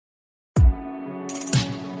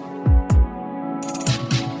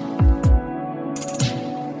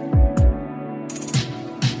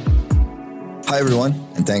Hi, everyone,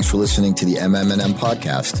 and thanks for listening to the MM+M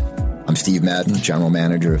Podcast. I'm Steve Madden, General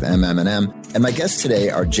Manager of MM+M, and my guests today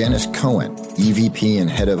are Janice Cohen, EVP and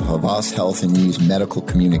Head of Havas Health and News Medical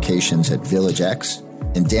Communications at VillageX,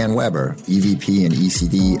 and Dan Weber, EVP and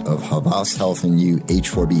ECD of Havas Health and News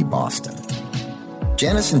H4B Boston.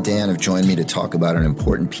 Janice and Dan have joined me to talk about an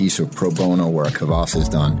important piece of pro bono work Havas has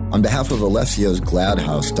done on behalf of Alessio's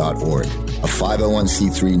GladHouse.org, a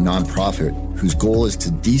 501c3 nonprofit whose goal is to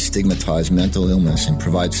destigmatize mental illness and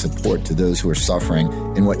provide support to those who are suffering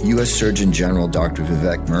in what U.S. Surgeon General Dr.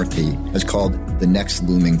 Vivek Murthy has called the next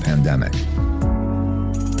looming pandemic.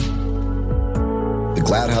 The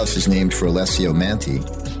GladHouse is named for Alessio Manti,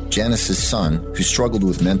 Janice's son, who struggled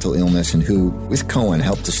with mental illness and who, with Cohen,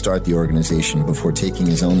 helped to start the organization before taking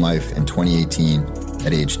his own life in 2018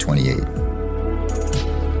 at age 28.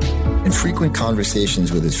 In frequent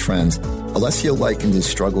conversations with his friends, Alessio likened his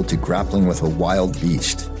struggle to grappling with a wild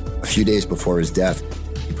beast. A few days before his death,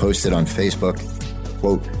 he posted on Facebook,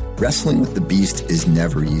 quote, "Wrestling with the beast is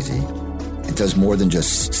never easy. It does more than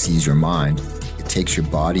just seize your mind. It takes your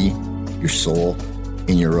body, your soul,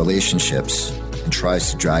 and your relationships and tries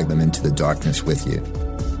to drag them into the darkness with you."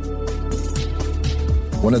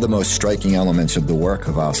 One of the most striking elements of the work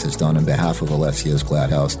Havas has done on behalf of Alessio's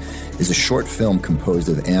GladHouse is a short film composed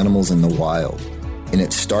of animals in the wild. In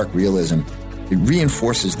its stark realism, it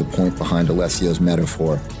reinforces the point behind Alessio's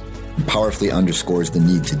metaphor and powerfully underscores the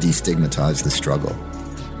need to destigmatize the struggle.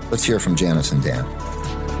 Let's hear from Janice and Dan.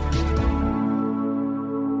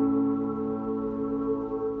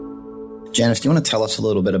 Janice, do you want to tell us a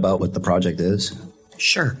little bit about what the project is?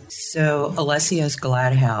 Sure. So Alessio's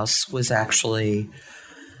GladHouse was actually,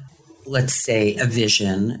 let's say, a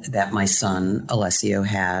vision that my son Alessio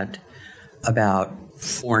had about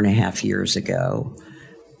 4.5 years ago.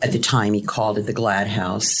 At the time, he called it the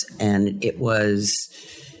GladHouse, and it was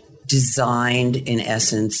designed, in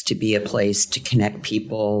essence, to be a place to connect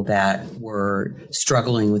people that were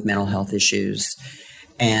struggling with mental health issues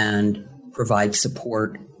and provide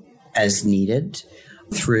support as needed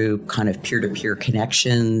through kind of peer-to-peer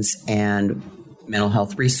connections and mental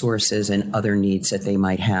health resources and other needs that they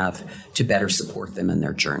might have to better support them in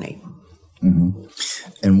their journey. Mm-hmm.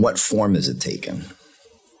 And what form is it taken?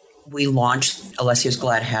 We launched Alessio's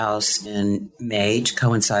GladHouse in May to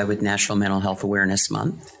coincide with National Mental Health Awareness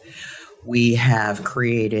Month. We have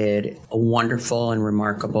created a wonderful and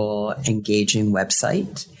remarkable, engaging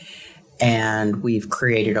website. And we've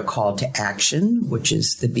created a call to action, which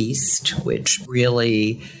is the Beast, which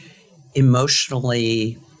really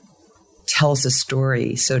emotionally tells a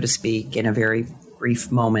story, so to speak, in a very brief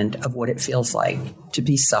moment of what it feels like to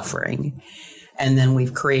be suffering. And then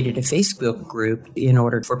we've created a Facebook group in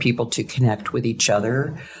order for people to connect with each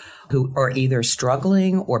other who are either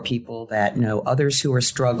struggling or people that know others who are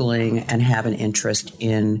struggling and have an interest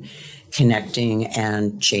in connecting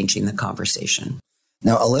and changing the conversation.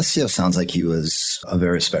 Now, Alessio sounds like he was a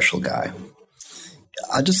very special guy.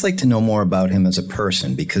 I'd just like to know more about him as a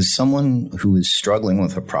person, because someone who is struggling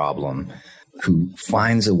with a problem, who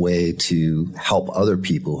finds a way to help other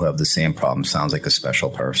people who have the same problem, sounds like a special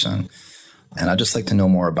person. And I'd just like to know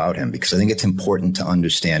more about him, because I think it's important to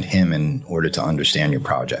understand him in order to understand your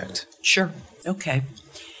project. Sure. Okay.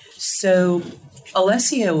 So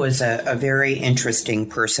Alessio was a very interesting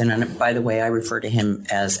person. And by the way, I refer to him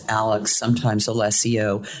as Alex, sometimes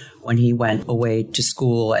Alessio. When he went away to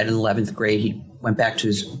school at 11th grade, he went back to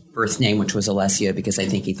his birth name, which was Alessio, because I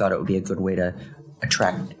think he thought it would be a good way to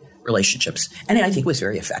attract relationships. And I think it was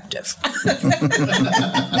very effective.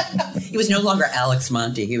 He was no longer Alex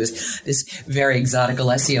Monti. He was this very exotic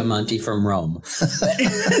Alessio Monti from Rome.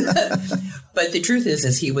 But the truth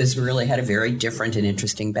is he really had a very different and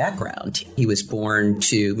interesting background. He was born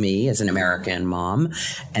to me as an American mom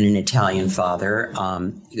and an Italian father.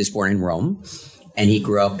 He was born in Rome, and he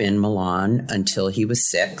grew up in Milan until he was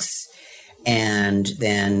 6. And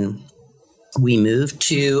then we moved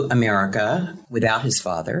to America without his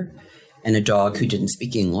father and a dog who didn't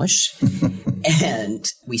speak English. And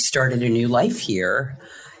we started a new life here.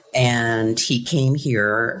 And he came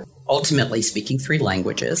here ultimately speaking 3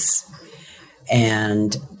 languages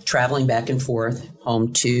and traveling back and forth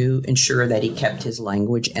home to ensure that he kept his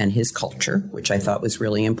language and his culture, which I thought was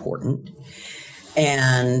really important.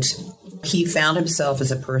 And he found himself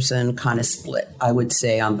as a person kind of split, I would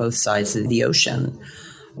say, on both sides of the ocean,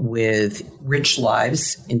 with rich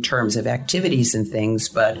lives in terms of activities and things.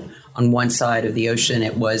 But on one side of the ocean,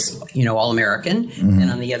 it was, all American. Mm-hmm. And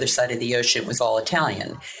on the other side of the ocean, it was all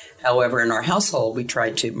Italian. However, in our household, we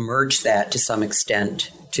tried to merge that to some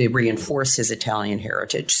extent to reinforce his Italian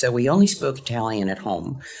heritage. So we only spoke Italian at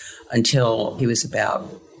home until he was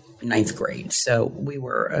about ninth grade. So we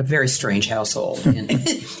were a very strange household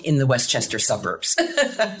in the Westchester suburbs.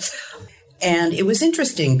 And it was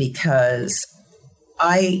interesting because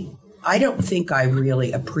I don't think I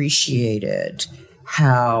really appreciated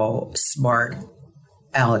how smart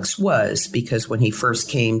Alex was, because when he first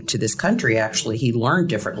came to this country, actually, he learned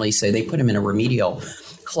differently. So they put him in a remedial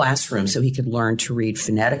classroom so he could learn to read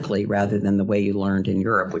phonetically rather than the way you learned in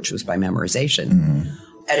Europe, which was by memorization. Mm-hmm.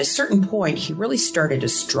 At a certain point, he really started to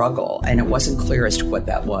struggle, and it wasn't clear as to what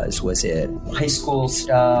that was. Was it high school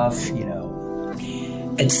stuff,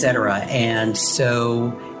 et cetera? And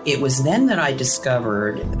so it was then that I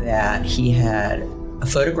discovered that he had a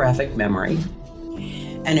photographic memory.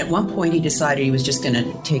 And at one point, he decided he was just going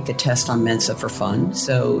to take a test on Mensa for fun.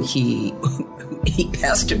 So he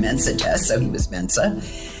passed a Mensa test, so he was Mensa.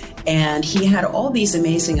 And he had all these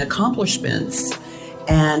amazing accomplishments.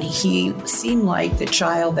 And he seemed like the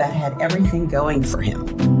child that had everything going for him.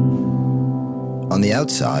 On the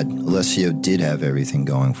outside, Alessio did have everything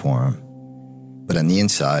going for him. But on the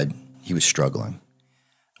inside, he was struggling.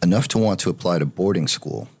 Enough to want to apply to boarding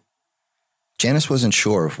school. Janice wasn't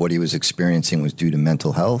sure if what he was experiencing was due to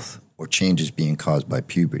mental health or changes being caused by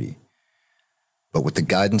puberty. But with the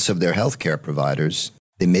guidance of their healthcare providers,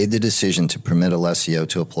 they made the decision to permit Alessio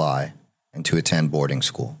to apply and to attend boarding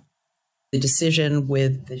school. The decision,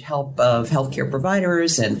 with the help of healthcare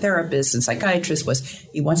providers and therapists and psychiatrists, was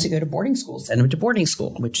he wants to go to boarding school. Send him to boarding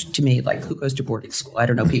school, which to me, like, who goes to boarding school? I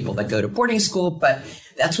don't know people that go to boarding school, but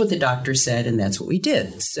that's what the doctor said, and that's what we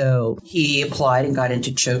did. So he applied and got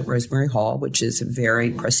into Choate Rosemary Hall, which is a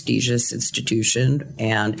very prestigious institution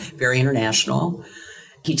and very international.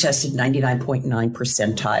 He tested 99.9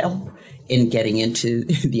 percentile in getting into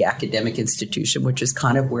the academic institution, which is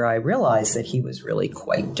kind of where I realized that he was really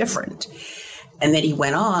quite different. And then he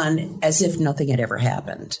went on as if nothing had ever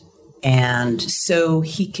happened. And so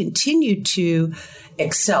he continued to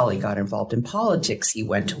excel. He got involved in politics. He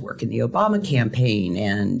went to work in the Obama campaign,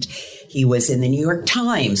 and he was in the New York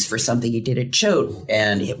Times for something he did at Choate.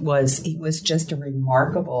 And he was just a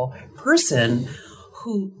remarkable person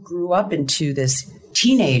who grew up into this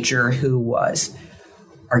teenager who was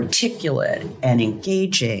articulate and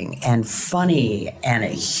engaging and funny and a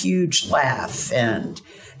huge laugh and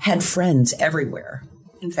had friends everywhere,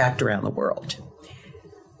 in fact, around the world.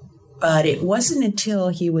 But it wasn't until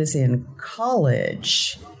he was in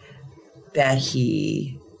college that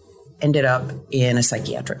he ended up in a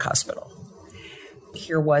psychiatric hospital.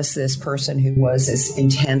 Here was this person who was this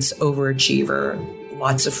intense overachiever,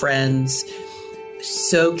 lots of friends,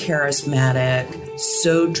 so charismatic,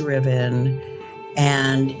 so driven,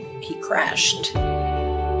 and he crashed.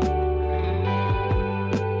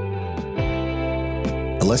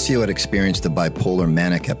 Alessio had experienced a bipolar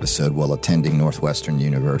manic episode while attending Northwestern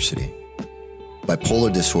University.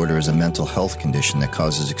 Bipolar disorder is a mental health condition that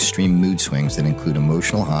causes extreme mood swings that include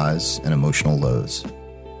emotional highs and emotional lows.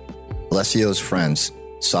 Alessio's friends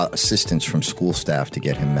sought assistance from school staff to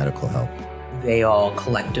get him medical help. They all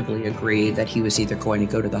collectively agreed that he was either going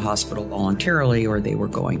to go to the hospital voluntarily or they were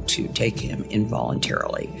going to take him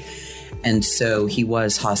involuntarily. And so he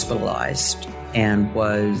was hospitalized and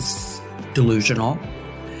was delusional.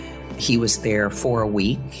 He was there for a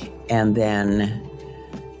week and then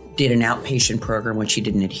did an outpatient program, which he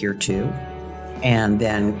didn't adhere to, and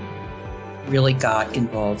then really got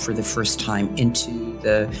involved for the first time into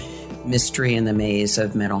the mystery and the maze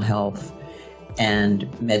of mental health and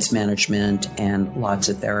meds management and lots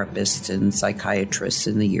of therapists and psychiatrists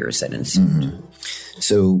in the years that ensued. Mm-hmm.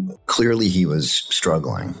 So clearly he was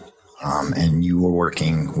struggling, and you were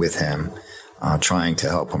working with him, trying to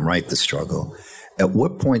help him right the struggle. At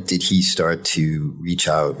what point did he start to reach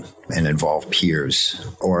out and involve peers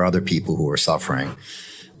or other people who were suffering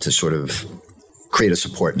to sort of create a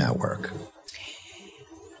support network?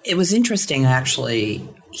 It was interesting, actually.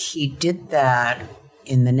 He did that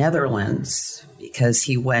in the Netherlands because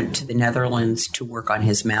he went to the Netherlands to work on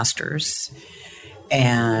his master's.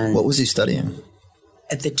 And what was he studying?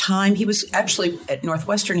 At the time, he was actually at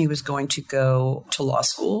Northwestern. He was going to go to law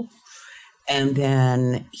school. And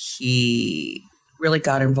then he really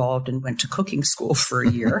got involved and went to cooking school for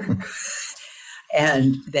a year.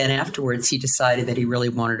 And then afterwards, he decided that he really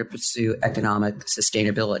wanted to pursue economic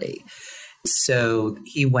sustainability. So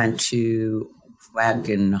he went to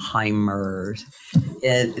Wagenheimer.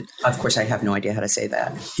 Of course, I have no idea how to say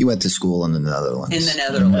that. He went to school in the Netherlands. In the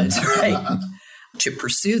Netherlands, right. To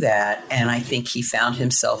pursue that. And I think he found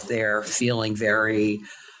himself there feeling very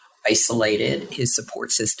isolated. His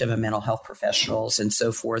support system and mental health professionals and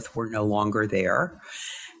so forth were no longer there.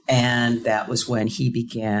 And that was when he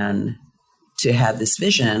began to have this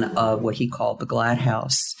vision of what he called the Glad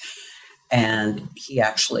House. And he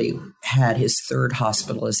actually had his third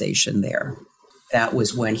hospitalization there. That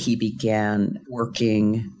was when he began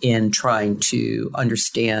working in trying to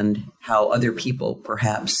understand how other people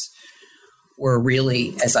perhaps were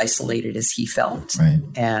really as isolated as he felt, right,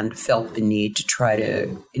 and felt the need to try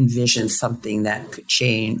to envision something that could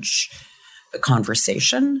change the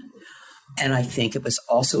conversation. And I think it was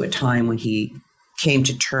also a time when he came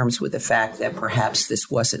to terms with the fact that perhaps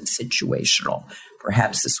this wasn't situational.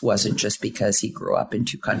 Perhaps this wasn't just because he grew up in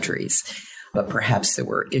two countries, but perhaps there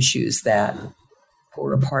were issues that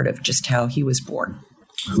were a part of just how he was born.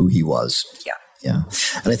 Who he was. Yeah. Yeah.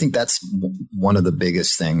 And I think that's one of the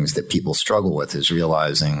biggest things that people struggle with, is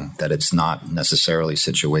realizing that it's not necessarily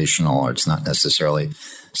situational, or it's not necessarily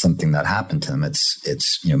something that happened to him.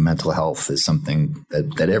 It's mental health is something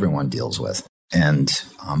that everyone deals with. And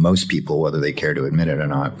most people, whether they care to admit it or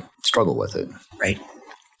not, struggle with it. Right.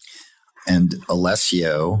 And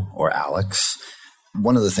Alessio, or Alex,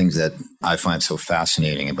 one of the things that I find so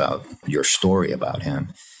fascinating about your story about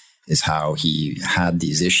him is how he had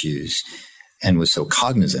these issues and was so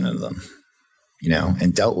cognizant of them,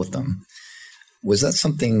 and dealt with them. Was that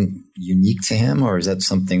something unique to him, or is that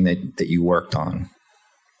something that you worked on?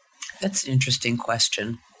 That's an interesting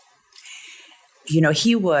question.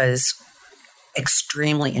 He was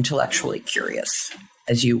extremely intellectually curious,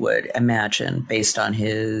 as you would imagine, based on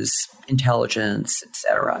his intelligence,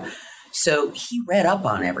 etc. So he read up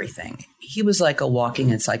on everything. He was like a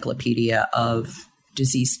walking encyclopedia of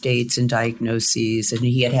disease states and diagnoses, and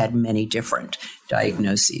he had many different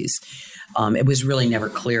diagnoses. It was really never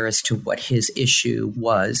clear as to what his issue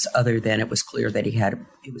was, other than it was clear that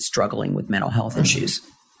he was struggling with mental health issues.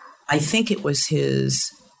 I think it was his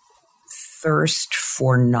thirst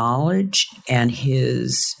for knowledge and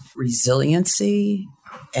his resiliency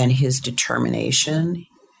and his determination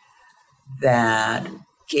that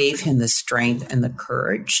gave him the strength and the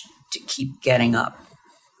courage to keep getting up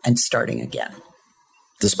and starting again.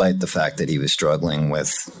 Despite the fact that he was struggling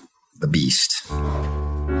with the beast.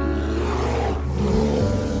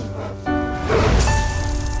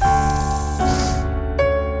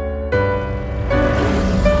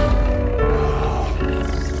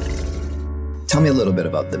 Tell me a little bit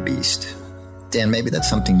about the beast. Dan, maybe that's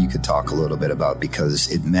something you could talk a little bit about,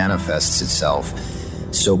 because it manifests itself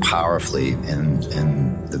so powerfully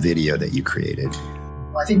in the video that you created.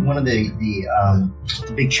 Well, I think one of the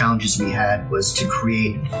big challenges we had was to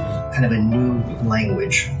create kind of a new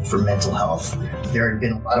language for mental health. There had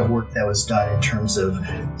been a lot of work that was done in terms of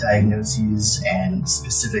diagnoses and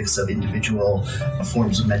specifics of individual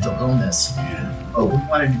forms of mental illness. But we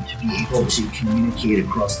wanted to be able to communicate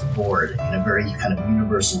across the board in a very kind of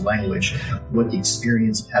universal language what the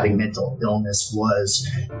experience of having mental illness was,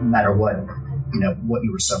 no matter what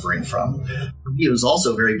you were suffering from. For me, it was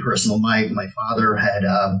also very personal. My father had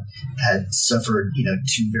suffered,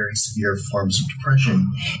 two very severe forms of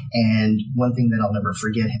depression. And one thing that I'll never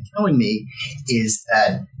forget him telling me is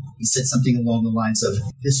that he said something along the lines of,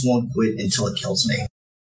 "This won't quit until it kills me."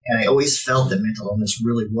 And I always felt that mental illness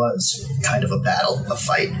really was kind of a battle, a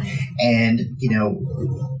fight. And,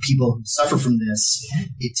 people who suffer from this,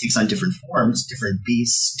 it takes on different forms, different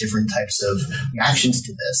beasts, different types of reactions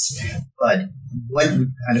to this. But what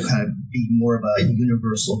would kind of be more of a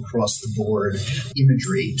universal across the board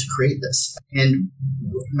imagery to create this? And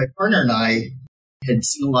my partner and I had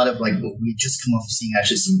seen a lot of we had just come off of seeing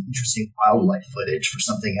actually some interesting wildlife footage for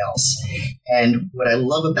something else. And what I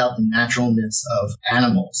love about the naturalness of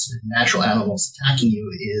animals, natural animals attacking you,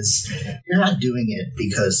 is they're not doing it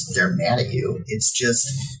because they're mad at you. It's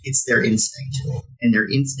their instinct. And their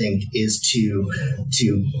instinct is to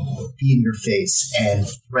be in your face and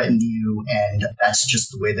threaten you, and that's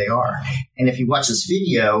just the way they are. And if you watch this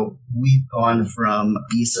video, we've gone from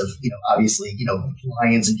beasts of, obviously,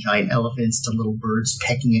 lions and giant elephants to little birds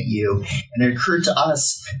pecking at you. And it occurred to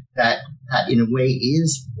us that in a way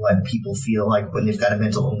is what people feel like when they've got a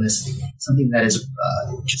mental illness, something that is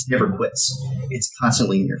just never quits. It's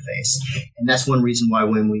constantly in your face. And that's one reason why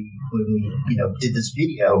when we did this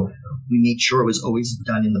video, we made sure it was always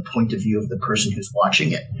done in the point of view of the person who's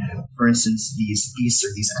watching it. For instance, these beasts or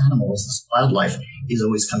these animals, this wildlife, is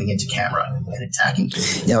always coming into camera and attacking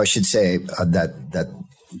people. I should say that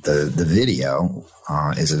the video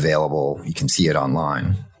is available. You can see it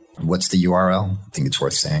online. What's the URL? I think it's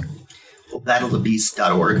worth saying. Well,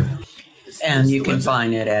 battlethebeast.org. And you can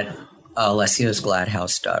find it at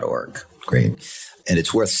alessiosgladhouse.org. Great. And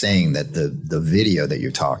it's worth saying that the video that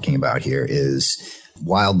you're talking about here is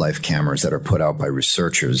wildlife cameras that are put out by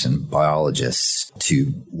researchers and biologists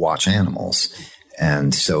to watch animals.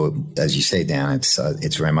 And so, as you say, Dan,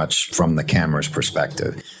 it's very much from the camera's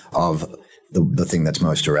perspective of the thing that's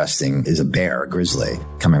most arresting is a bear, a grizzly,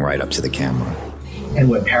 coming right up to the camera. And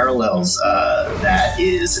what parallels that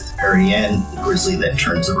is at the very end, the grizzly that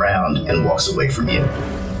turns around and walks away from you,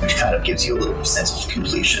 which kind of gives you a little sense of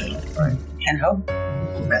completion. Right. And hope.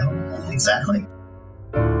 Well, exactly.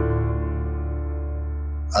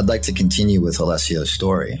 I'd like to continue with Alessio's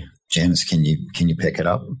story. Janice, can you pick it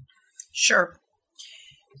up? Sure.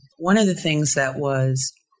 One of the things that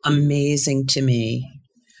was amazing to me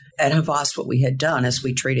at Havas, what we had done is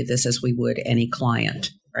we treated this as we would any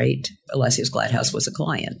client, right? Alessio's Glad House was a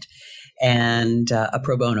client and a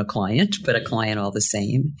pro bono client, but a client all the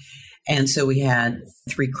same. And so we had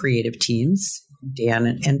 3 creative teams. Dan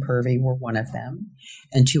and Purvi were one of them,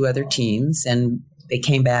 and 2 other teams. And they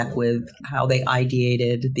came back with how they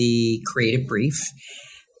ideated the creative brief.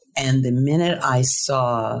 And the minute I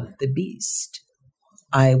saw the beast,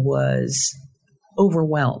 I was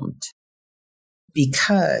overwhelmed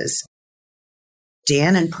because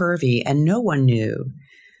Dan and Purvi, and no one knew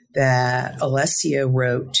that Alessio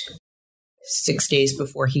wrote 6 days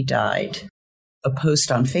before he died a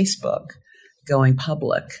post on Facebook going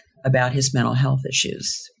public about his mental health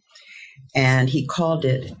issues. And he called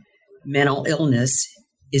it, "Mental illness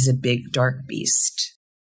is a big dark beast."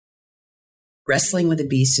 Wrestling with a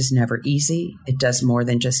beast is never easy. It does more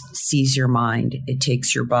than just seize your mind. It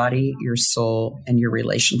takes your body, your soul, and your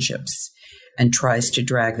relationships and tries to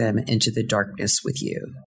drag them into the darkness with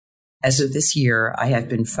you. As of this year, I have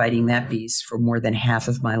been fighting that beast for more than half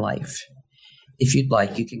of my life. If you'd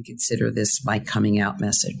like, you can consider this my coming out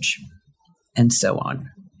message, and so on.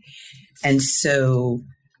 And so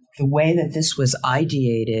the way that this was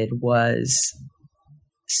ideated was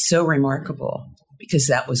so remarkable, because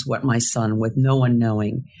that was what my son, with no one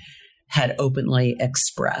knowing, had openly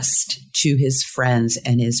expressed to his friends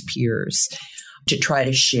and his peers to try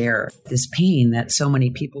to share this pain that so many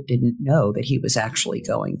people didn't know that he was actually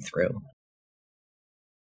going through.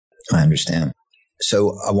 I understand.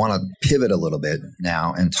 So I want to pivot a little bit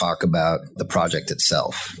now and talk about the project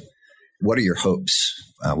itself. What are your hopes?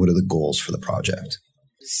 What are the goals for the project?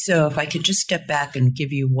 So if I could just step back and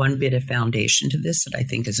give you one bit of foundation to this that I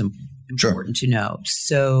think is important to know.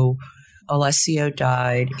 So Alessio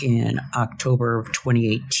died in October of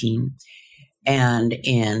 2018. And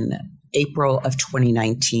in April of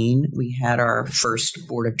 2019, we had our first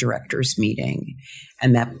board of directors meeting.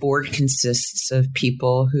 And that board consists of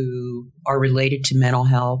people who are related to mental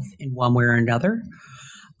health in one way or another,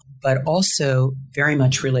 but also very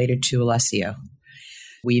much related to Alessio.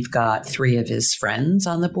 We've got 3 of his friends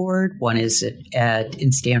on the board. One is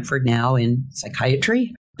in Stanford now in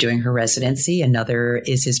psychiatry, doing her residency. Another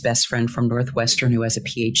is his best friend from Northwestern who has a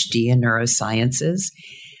PhD in neurosciences.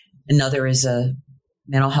 Another is a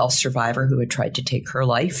mental health survivor who had tried to take her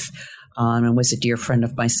life and was a dear friend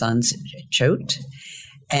of my son's, Choate.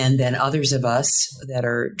 And then others of us that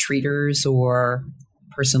are treaters or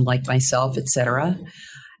person like myself, et cetera.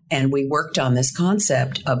 And we worked on this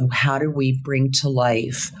concept of how do we bring to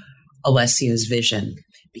life Alessio's vision,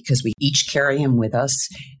 because we each carry him with us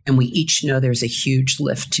and we each know there's a huge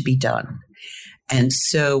lift to be done. And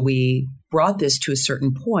so we brought this to a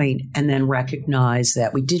certain point and then recognized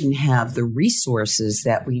that we didn't have the resources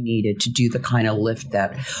that we needed to do the kind of lift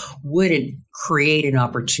that would create an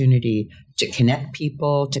opportunity to connect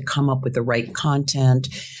people, to come up with the right content,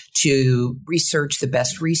 to research the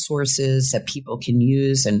best resources that people can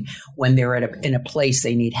use. And when they're in a place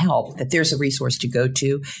they need help, that there's a resource to go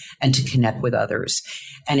to and to connect with others.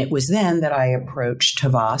 And it was then that I approached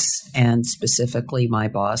Havas and specifically my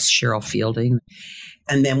boss, Cheryl Fielding.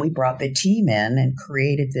 And then we brought the team in and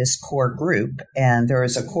created this core group. And there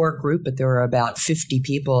is a core group, but there are about 50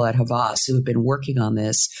 people at Havas who have been working on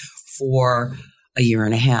this for a year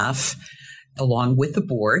and a half, along with the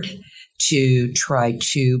board, to try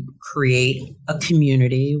to create a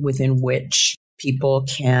community within which people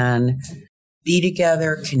can be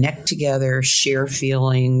together, connect together, share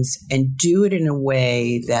feelings, and do it in a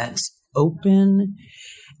way that's open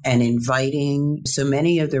and inviting. So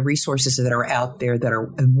many of the resources that are out there that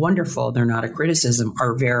are wonderful, they're not a criticism,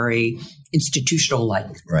 are very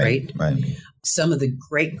institutional-like, right? Right. Some of the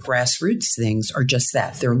great grassroots things are just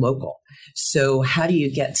that, they're local. So how do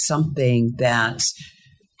you get something that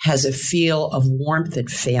has a feel of warmth and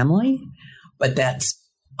family, but that's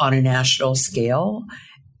on a national scale?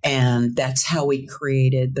 And that's how we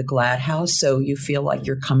created the Glad House. So you feel like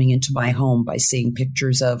you're coming into my home by seeing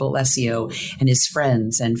pictures of Alessio and his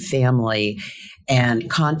friends and family and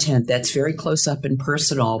content that's very close up and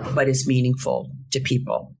personal, but is meaningful to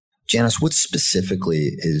people. Janice, what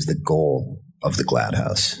specifically is the goal of the Glad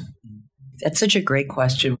House? That's such a great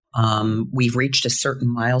question. We've reached a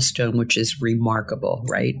certain milestone, which is remarkable,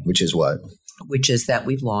 right? Which is what? Which is that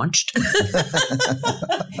we've launched.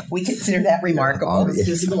 We consider that remarkable.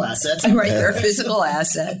 Physical assets. Right, there are physical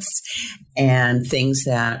assets and things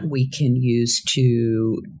that we can use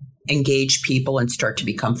to engage people and start to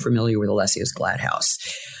become familiar with Alessio's Glad House.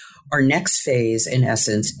 Our next phase, in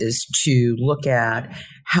essence, is to look at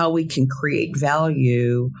how we can create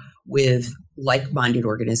value with like-minded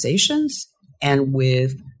organizations and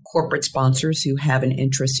with corporate sponsors who have an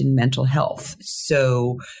interest in mental health.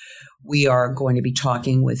 So we are going to be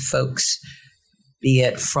talking with folks, be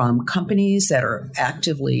it from companies that are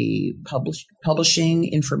actively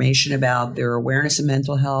publishing information about their awareness of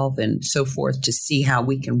mental health and so forth, to see how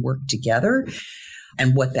we can work together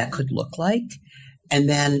and what that could look like. And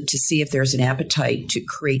then to see if there's an appetite to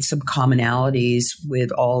create some commonalities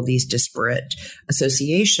with all these disparate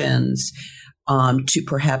associations, to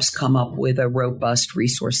perhaps come up with a robust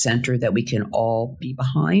resource center that we can all be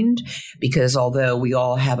behind. Because although we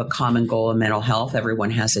all have a common goal in mental health,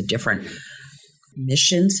 everyone has a different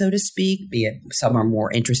mission, so to speak, be it some are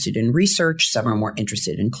more interested in research, some are more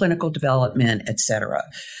interested in clinical development, et cetera.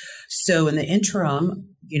 So in the interim,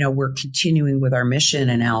 we're continuing with our mission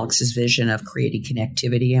and Alex's vision of creating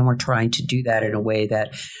connectivity, and we're trying to do that in a way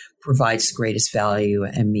that provides the greatest value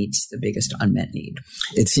and meets the biggest unmet need.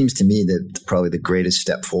 It seems to me that probably the greatest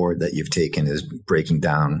step forward that you've taken is breaking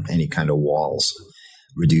down any kind of walls,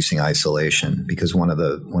 reducing isolation. Because one of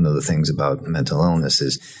the things about mental illness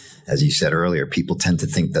is, as you said earlier, people tend to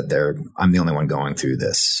think that I'm the only one going through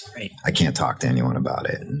this. Right. I can't talk to anyone about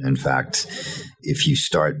it. In fact, if you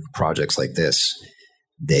start projects like this,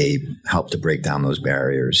 they help to break down those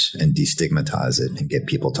barriers and destigmatize it and get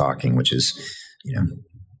people talking, which is,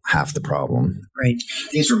 half the problem. Right. I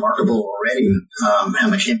think it's remarkable already how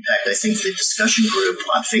much impact I think the discussion group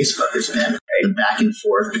on Facebook has been. Right? Back and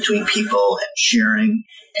forth between people and sharing,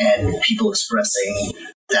 and people expressing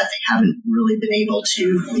that they haven't really been able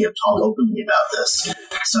to talk openly about this.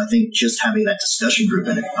 So I think just having that discussion group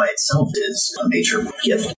in it by itself is a major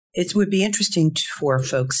gift. It would be interesting for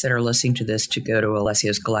folks that are listening to this to go to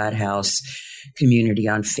Alessio's Glad House community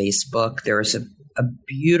on Facebook. There is a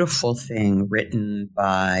beautiful thing written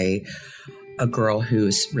by a girl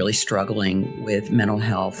who's really struggling with mental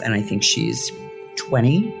health, and I think she's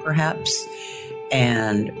 20 perhaps,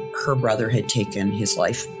 and her brother had taken his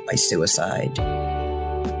life by suicide.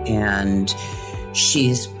 And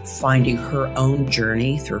she's finding her own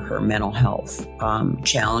journey through her mental health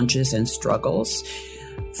challenges and struggles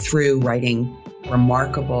through writing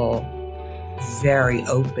remarkable, very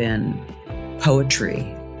open poetry.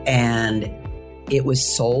 And it was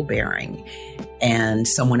soul-bearing. And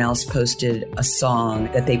someone else posted a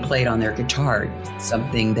song that they played on their guitar,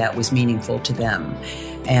 something that was meaningful to them.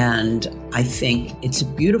 And I think it's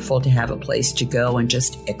beautiful to have a place to go and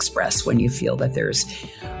just express when you feel that there's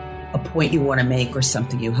a point you want to make or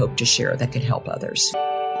something you hope to share that could help others.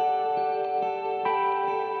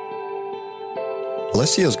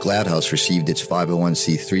 Alessio's Glad House received its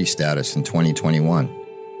 501c3 status in 2021.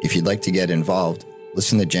 If you'd like to get involved,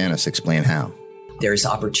 listen to Janice explain how. There's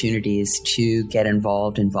opportunities to get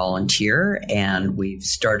involved and volunteer, and we've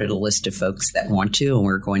started a list of folks that want to, and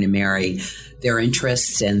we're going to marry their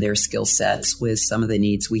interests and their skill sets with some of the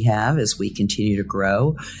needs we have as we continue to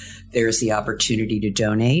grow. There's the opportunity to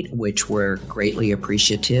donate, which we're greatly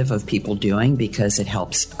appreciative of people doing because it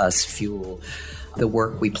helps us fuel the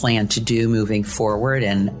work we plan to do moving forward.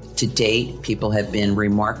 And to date, people have been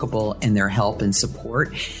remarkable in their help and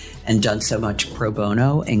support and done so much pro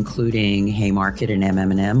bono, including Haymarket and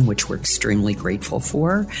MM+M, which we're extremely grateful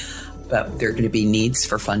for. But there are going to be needs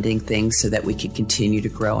for funding things so that we can continue to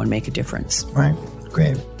grow and make a difference. Right.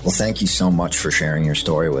 Great. Well, thank you so much for sharing your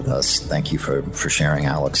story with us. Thank you for sharing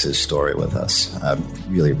Alex's story with us. I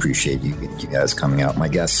really appreciate you guys coming out. My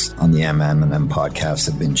guests on the MM+M podcast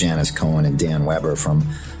have been Janice Cohen and Dan Weber from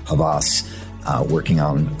Havas, working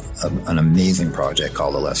on an amazing project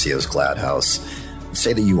called Alessio's Glad House.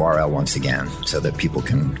 Say the URL once again so that people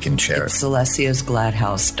can share it. It's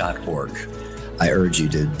alessiosgladhouse.org. I urge you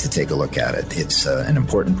to take a look at it. It's an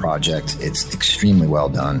important project. It's extremely well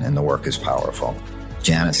done, and the work is powerful.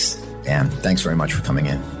 Janice, Dan, thanks very much for coming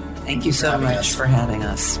in. Thank you so much for having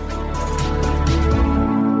us.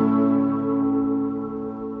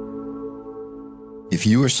 If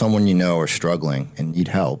you or someone you know are struggling and need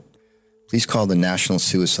help, please call the National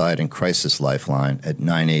Suicide and Crisis Lifeline at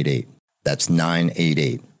 988. That's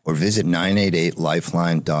 988. Or visit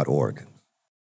 988lifeline.org.